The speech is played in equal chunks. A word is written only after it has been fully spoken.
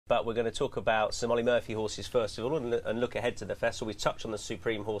but we're going to talk about some Olly Murphy horses first of all and look ahead to the festival. We've touched on the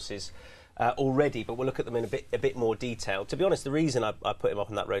Supreme horses already, but we'll look at them in a bit more detail. To be honest, the reason I put him up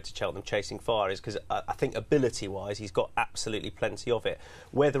on that road to Cheltenham Chasing Fire is because I think ability-wise he's got absolutely plenty of it.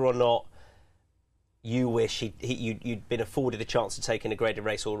 Whether or not you wish you'd been afforded the chance to take in a graded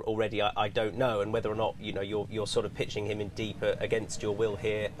race already, I don't know, and whether or not you're sort of pitching him in deep against your will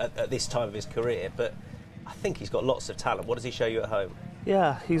here at this time of his career. But I think he's got lots of talent. What does he show you at home?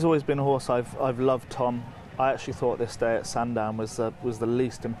 Yeah, he's always been a horse I've loved, Tom. I actually thought this day at Sandown was the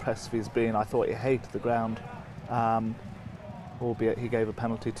least impressive he's been. I thought he hated the ground, albeit he gave a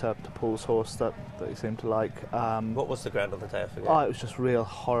penalty to Paul's horse that he seemed to like. What was the ground on the day? I forget. Oh, it was just real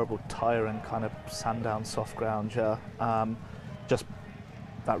horrible, tiring kind of Sandown soft ground, yeah. Just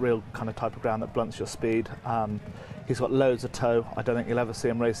that real kind of type of ground that blunts your speed. He's got loads of toe. I don't think you'll ever see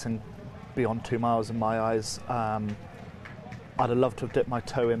him racing beyond 2 miles in my eyes. I'd have loved to have dipped my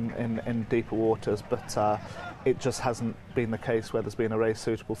toe in deeper waters, but it just hasn't been the case where there's been a race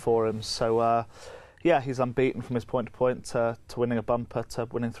suitable for him. So, yeah, he's unbeaten from his point-to-point to winning a bumper to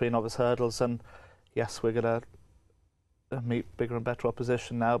winning 3 novice hurdles. And, yes, we're going to meet bigger and better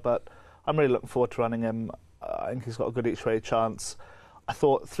opposition now, but I'm really looking forward to running him. I think he's got a good each-way chance. I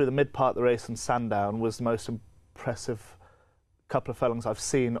thought through the mid-part of the race in Sandown was the most impressive couple of furlongs I've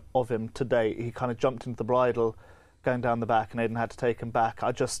seen of him to date. He kind of jumped into the bridle going down the back, and Aidan had to take him back.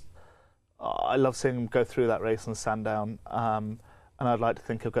 I love seeing him go through that race in Sandown, and I'd like to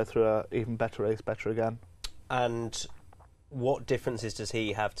think he'll go through an even better race, better again. And what differences does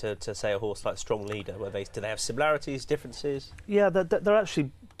he have to say, a horse like Strong Leader? Do they have similarities, differences? Yeah, they're actually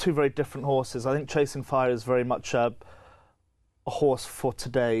 2 very different horses. I think Chasing Fire is very much a horse for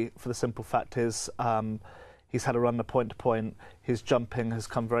today, for the simple fact is he's had a run the point-to-point. His jumping has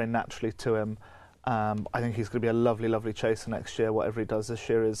come very naturally to him. I think he's going to be a lovely, lovely chaser next year. Whatever he does this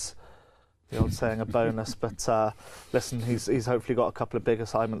year is, the old saying, a bonus. But listen, he's hopefully got a couple of big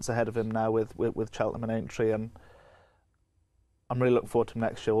assignments ahead of him now with Cheltenham and Aintree, and I'm really looking forward to him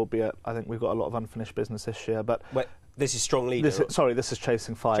next year. Albeit, I think we've got a lot of unfinished business this year. But wait, this is Strong Leader. This is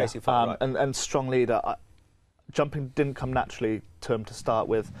Chasing Fire. Chasing Fire, right. And Strong Leader, jumping didn't come naturally to him to start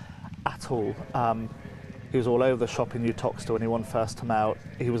with, at all. He was all over the shop in New Toxteth when he won first time out.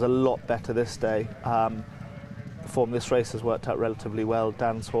 He was a lot better this day. The form this race has worked out relatively well.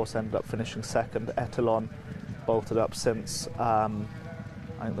 Dan's horse ended up finishing second. Etalon bolted up since. I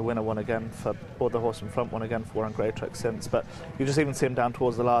think the winner won again or the horse in front won again for Warren Greytrek since. But you just even see him down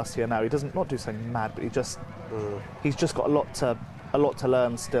towards the last year now. He doesn't not do something mad, but he's just got a lot to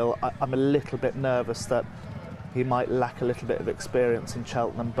learn still. I'm a little bit nervous that he might lack a little bit of experience in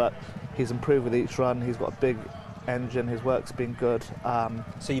Cheltenham, but he's improved with each run. He's got a big engine. His work's been good.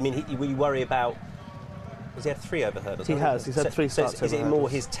 So you mean you worry about? Has he had 3 over hurdles? He has. He's had 3 starts. So is it more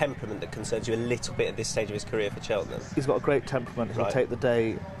his temperament that concerns you a little bit at this stage of his career for Cheltenham? He's got a great temperament. He'll take the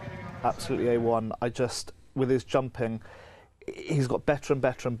day absolutely A1. With his jumping, he's got better and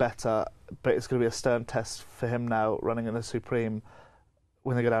better and better. But it's going to be a stern test for him now, running in the Supreme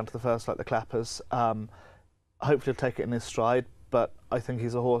when they go down to the first, like the Clappers. Hopefully he'll take it in his stride, but I think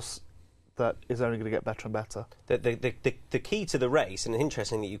he's a horse that is only going to get better and better. The key to the race, and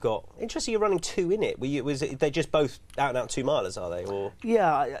interesting you're running 2 in it. They just both out 2 milers, are they? Or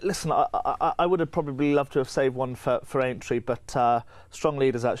yeah, listen, I would have probably loved to have saved one for Aintree, but Strong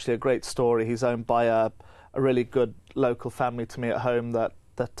Leader is actually a great story. He's owned by a really good local family to me at home that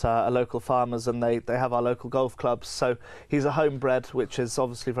are local farmers, and they have our local golf clubs. So he's a homebred, which is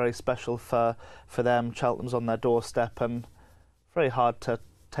obviously very special for them. Cheltenham's on their doorstep, and very hard to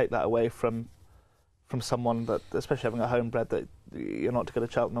take that away from someone that, especially having a homebred, that you're not to go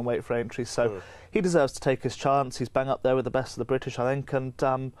to Cheltenham and wait for Aintree. So he deserves to take his chance. He's bang up there with the best of the British, I think, and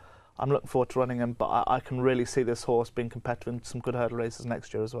I'm looking forward to running him, but I can really see this horse being competitive in some good hurdle races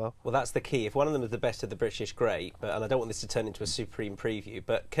next year as well. Well, that's the key. If one of them is the best of the British, great. And I don't want this to turn into a Supreme preview,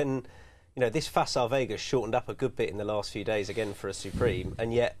 but this Facile Vegas shortened up a good bit in the last few days again for a Supreme,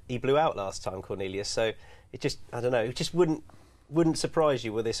 and yet he blew out last time, Cornelius. So it just wouldn't surprise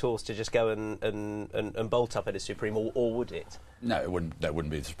you with this horse to just go and bolt up at a Supreme, or would it? No, it wouldn't. That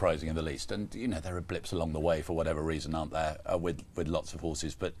wouldn't be surprising in the least. And there are blips along the way for whatever reason, aren't there? With lots of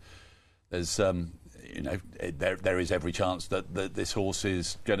horses, but there's there is every chance that this horse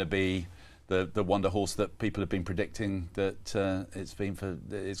is going to be the wonder horse that people have been predicting that it's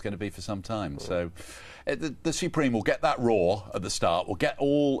going to be for some time. So the Supreme will get that roar at the start. Will get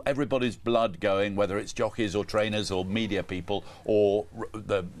everybody's blood going, whether it's jockeys or trainers or media people or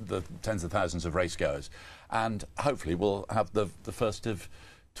the tens of thousands of racegoers, and hopefully we'll have the first of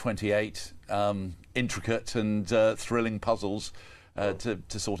 28 intricate and thrilling puzzles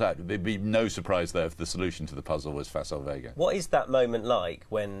to sort out. There'd be no surprise there if the solution to the puzzle was Facile Vega. What is that moment like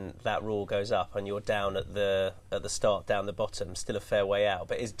when that rule goes up and you're down at the start, down the bottom, still a fair way out?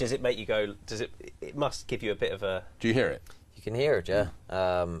 But does it make you go? It must give you a bit of a. Do you hear it? You can hear it, yeah.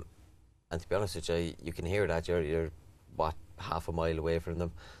 And to be honest with you, you can hear that. You're what, half a mile away from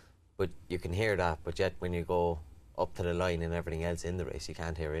them, but you can hear that. But yet, when you go up to the line and everything else in the race, you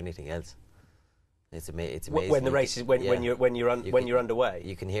can't hear anything else. It's amazing. When the race is when you're underway,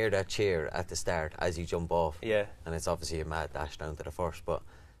 you can hear that cheer at the start as you jump off. Yeah. And it's obviously a mad dash down to the first, but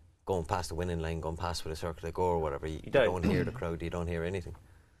going past the winning line, going past with a circle of go or whatever, you don't hear the crowd. You don't hear anything.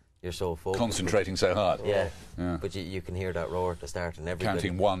 You're so focused. Concentrating so hard. Yeah. But you can hear that roar at the start, and everybody.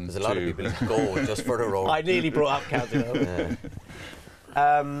 Counting 1, There's a lot of people who go just for the roar. I nearly brought up counting.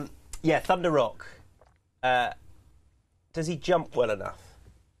 Thunder Rock. Does he jump well enough?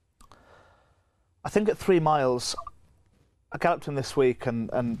 I think at 3 miles, I galloped him this week,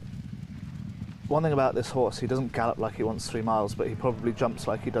 and one thing about this horse, he doesn't gallop like he wants 3 miles, but he probably jumps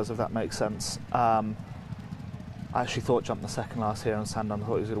like he does, if that makes sense. I actually thought jumped the second last here on Sandown. I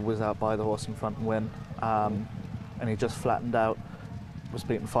thought he was going to whiz out by the horse in front and win, and he just flattened out. Was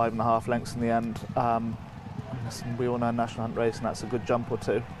beaten 5.5 lengths in the end. Listen, we all know National Hunt race, and that's a good jump or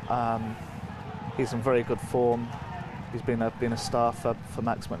two. He's in very good form. He's been a star for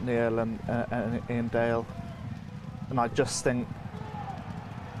Max McNeil and Ian Dale, and I just think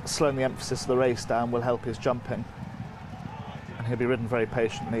slowing the emphasis of the race down will help his jumping, and he'll be ridden very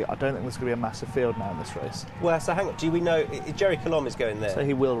patiently. I don't think there's going to be a massive field now in this race. Well, so hang on. Do we know Jerry Colomb is going there? So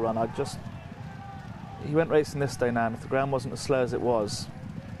he will run. He went racing this day now, and if the ground wasn't as slow as it was,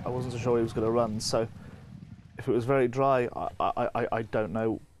 I wasn't so sure he was going to run. So if it was very dry, I don't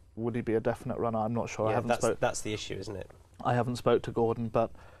know. Would he be a definite runner? I'm not sure. Yeah, that's the issue, isn't it? I haven't spoke to Gordon, but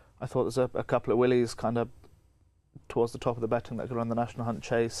I thought there's a couple of willies kind of towards the top of the betting that could run the National Hunt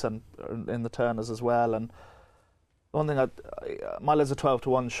Chase and in the Turners as well. And one thing, Milo's a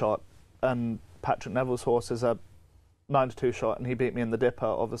 12-1 shot, and Patrick Neville's horse is a 9-2 shot, and he beat me in the Dipper,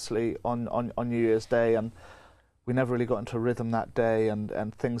 obviously, on New Year's Day, and we never really got into a rhythm that day,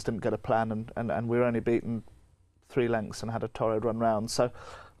 and things didn't get a plan, and we were only beaten 3 lengths and had a torrid run round. So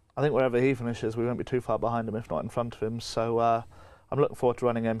I think wherever he finishes, we won't be too far behind him, if not in front of him. So I'm looking forward to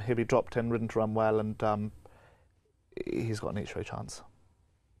running him. He'll be dropped in, ridden to run well, and he's got an each way chance.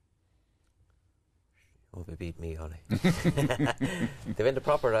 Oh, they beat me, Olly. They went a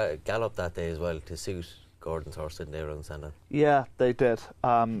proper gallop that day as well to suit Gordon's horse sitting there on Sandown. Yeah, they did.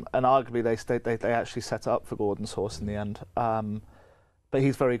 And arguably they actually set it up for Gordon's horse in the end. But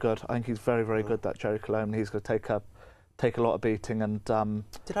he's very good. I think he's very, very good, that Jerry Colomb. He's going to take a lot of beating. And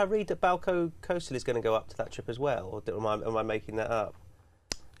did I read that Balco Coastal is going to go up to that trip as well, or am I making that up?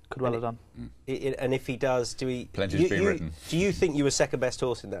 Could well have done. And if he does, Plenty's been written. Do you think you were second best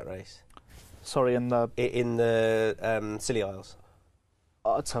horse in that race? Sorry, in the Scilly Isles.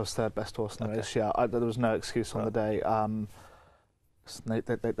 I'd say I was third best horse in the race. Yeah, there was no excuse on the day.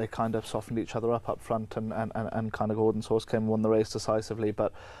 They kind of softened each other up front, and kind of Gordon's horse came and won the race decisively.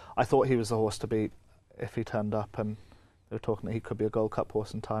 But I thought he was the horse to beat if he turned up, and they were talking that he could be a Gold Cup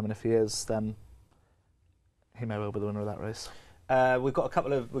horse in time, and if he is, then he may well be the winner of that race. We've got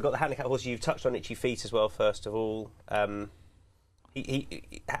the handicap horses. You've touched on Itchy Feet as well. First of all, how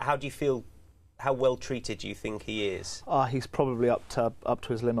do you feel? How well treated do you think he is? He's probably up to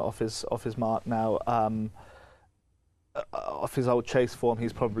his limit off his mark now. Off his old chase form,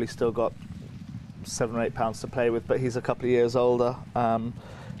 he's probably still got 7 or 8 pounds to play with, but he's a couple of years older.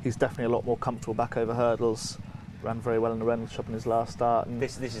 He's definitely a lot more comfortable back over hurdles. Ran very well in the Rendlesham in his last start. And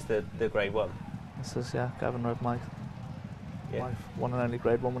this is the Grade 1. This is Gavin Road, my one and only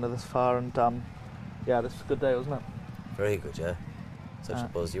Grade 1 winner this far, and this was a good day, wasn't it? Very good, yeah. Such a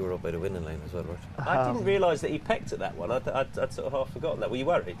buzz. You were up by the winning line as well, Bert. I didn't realise that he pecked at that one. I'd sort of half forgotten that. Were you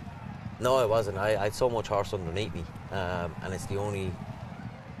worried? No, I wasn't. I had so much horse underneath me, and it's the only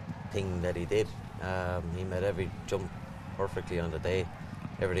thing that he did. He made every jump perfectly on the day.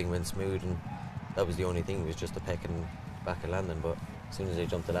 Everything went smooth, and that was the only thing. It was just a peck and back of landing. But as soon as he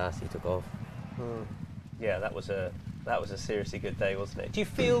jumped the last, he took off. Yeah, that was a seriously good day, wasn't it? Do you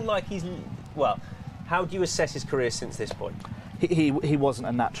feel like how do you assess his career since this point? He wasn't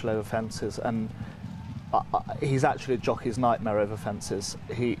a natural over fences, and he's actually a jockey's nightmare over fences.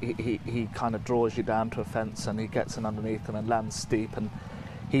 He kind of draws you down to a fence, and he gets in underneath them and lands steep, and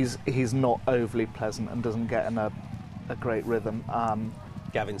he's not overly pleasant and doesn't get in a great rhythm.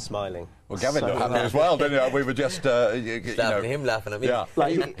 Gavin's smiling. Well, Gavin looked happy as well, didn't he? We were just him laughing at me. Yeah,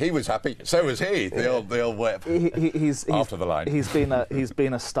 he was happy. So was he. The old whip. He's after the line. He's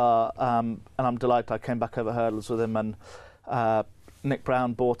been a star, and I'm delighted. I came back over hurdles with him, and Nick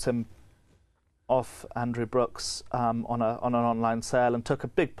Brown bought him off Andrew Brooks on an online sale and took a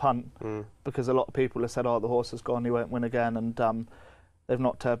big punt because a lot of people have said, oh, the horse has gone, he won't win again, and they've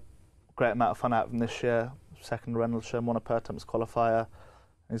knocked a great amount of fun out of him this year. Second Rendlesham, won a Pertemps qualifier, and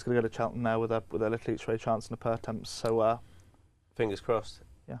he's going to go to Cheltenham now with a little each way chance in a Pertemps, so fingers crossed.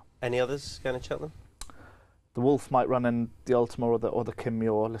 Yeah. Any others going to Cheltenham? The Wolf might run in the Ultima or the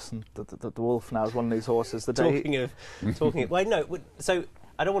Kinmure. Listen, the Wolf now is one of these horses. Talking of, well, no. So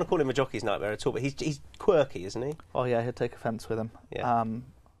I don't want to call him a jockey's nightmare at all, but he's quirky, isn't he? Oh yeah, he'd take offence with him. Yeah.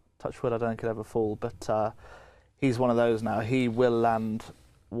 Touch wood, I don't think he'd ever fall, but he's one of those now. He will land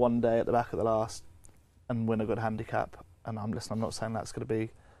one day at the back of the last and win a good handicap. And I'm not saying that's going to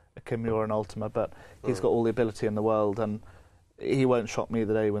be a Kinmure or an Ultima, but he's got all the ability in the world, and he won't shock me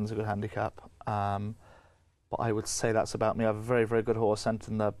the day he wins a good handicap. But I would say that's about me. I have a very, very good horse sent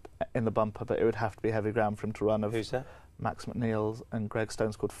in the bumper, but it would have to be heavy ground for him to run. Who's that? Max McNeil and Greg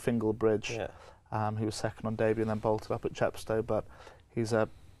Stone's called Fingalbridge. Yeah. He was second on debut and then bolted up at Chepstow, but he's a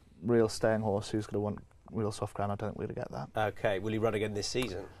real staying horse who's going to want real soft ground. I don't think we're going to get that. Okay. Will he run again this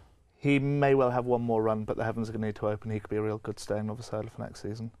season? He may well have one more run, but the heavens are going to need to open. He could be a real good staying novice hurdler for next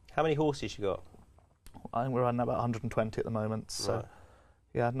season. How many horses you got? I think we're running about 120 at the moment. So, right.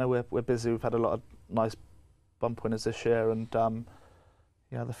 Yeah, no, we're busy. We've had a lot of nice bump winners this year, and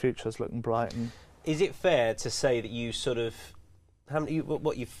yeah, the future's looking bright. And is it fair to say that you sort of how many?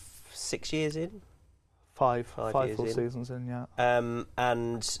 You've 6 years in? Five years full in. seasons in, yeah.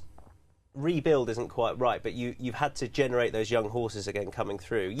 And rebuild isn't quite right, but you've had to generate those young horses again coming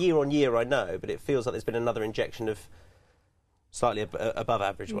through year on year. I know, but it feels like there's been another injection of slightly above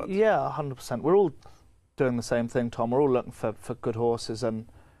average ones. Yeah, 100%. We're all doing the same thing, Tom. We're all looking for good horses, and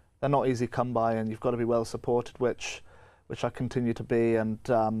they're not easy to come by, and you've got to be well supported, which I continue to be. And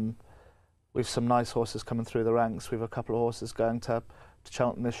we've some nice horses coming through the ranks. We've a couple of horses going to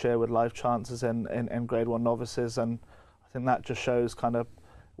Cheltenham this year with live chances in Grade 1 novices, and I think that just shows kind of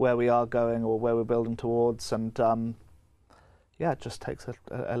where we are going or where we're building towards. And yeah, it just takes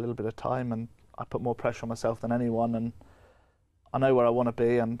a little bit of time, and I put more pressure on myself than anyone, and I know where I want to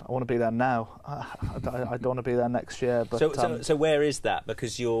be, and I want to be there now. I don't want to be there next year. But so where is that?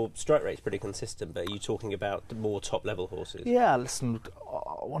 Because your strike rate's pretty consistent, but are you talking about more top-level horses? Yeah, listen,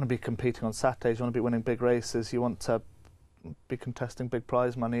 I want to be competing on Saturdays. You want to be winning big races. You want to be contesting big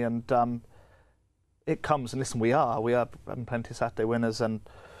prize money, and it comes. And listen, we are having plenty of Saturday winners and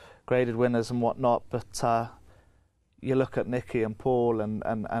graded winners and whatnot. But you look at Nicky and Paul and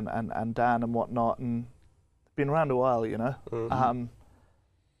Dan and whatnot, and been around a while, you know. Mm-hmm.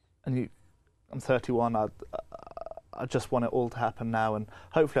 I'm 31. I just want it all to happen now, and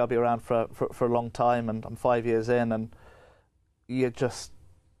hopefully I'll be around for a long time. And I'm 5 years in, and you just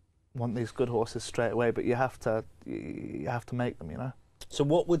want these good horses straight away. But you have to make them, you know. So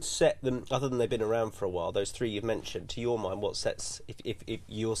what would set them, other than they've been around for a while, those three you've mentioned, to your mind, what sets, if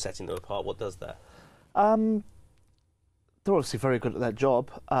you're setting them apart, what does that? They're obviously very good at their job.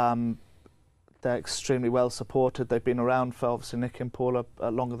 They're extremely well supported. They've been around for, obviously, Nick and Paul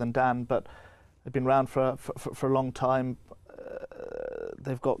are longer than Dan, but they've been around for a long time.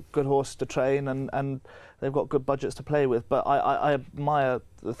 They've got good horses to train, and they've got good budgets to play with. But I admire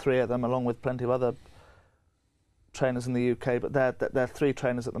the three of them, along with plenty of other trainers in the UK. But they're three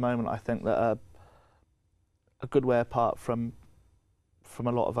trainers at the moment, I think, that are a good way apart from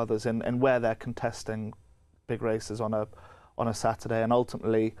a lot of others in where they're contesting big races on a Saturday, and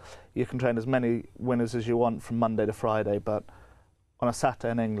ultimately you can train as many winners as you want from Monday to Friday, but on a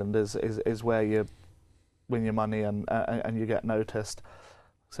Saturday in England is where you win your money and you get noticed.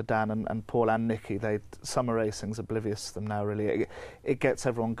 So Dan and Paul and Nicky, summer racing's oblivious to them now, really. It gets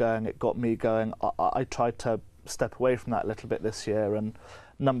everyone going. It got me going. I tried to step away from that a little bit this year, and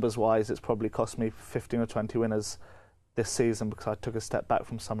numbers-wise it's probably cost me 15 or 20 winners this season because I took a step back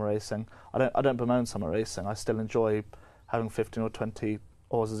from summer racing. I don't bemoan summer racing. I still enjoy having 15 or 20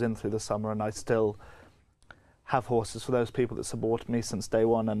 horses in through the summer, and I still have horses for those people that supported me since day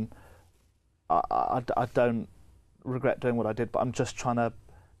one, and I don't regret doing what I did, but I'm just trying to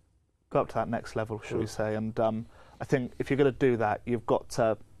go up to that next level, shall we say. And I think if you're going to do that, you've got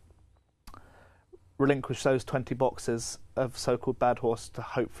to relinquish those 20 boxes of so-called bad horse to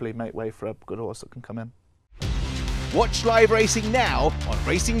hopefully make way for a good horse that can come in. Watch live racing now on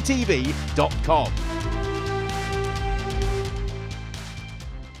racingtv.com.